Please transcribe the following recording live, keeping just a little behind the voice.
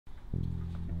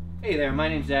Hey there, my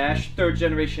name's Ash, third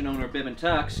generation owner of Bib and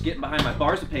Tux. Getting behind my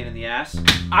bar's a pain in the ass.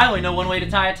 I only know one way to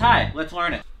tie a tie. Let's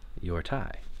learn it. Your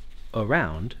tie.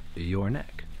 Around your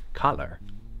neck. Collar.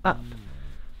 Up.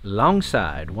 Long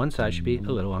side. One side should be a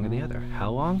little longer than the other. How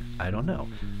long? I don't know.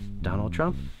 Donald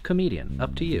Trump, comedian.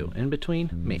 Up to you. In between,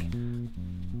 me.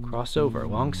 Cross over.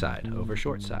 Long side. Over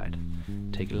short side.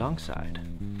 Take long side.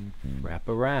 Wrap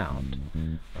around.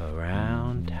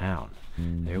 Around town.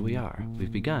 There we are.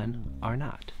 We've begun our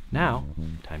knot. Now,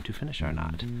 time to finish our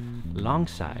knot. Long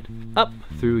side. Up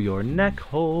through your neck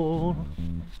hole.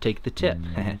 Take the tip.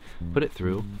 Put it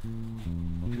through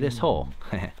this hole.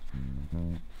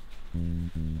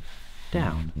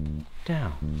 Down,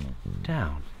 down,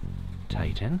 down.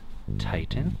 Tighten,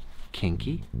 tighten,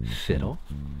 kinky, fiddle,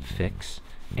 fix,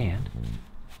 and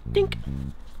dink.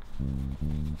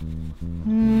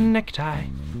 Necktie.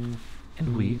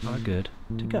 And we are good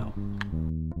to go.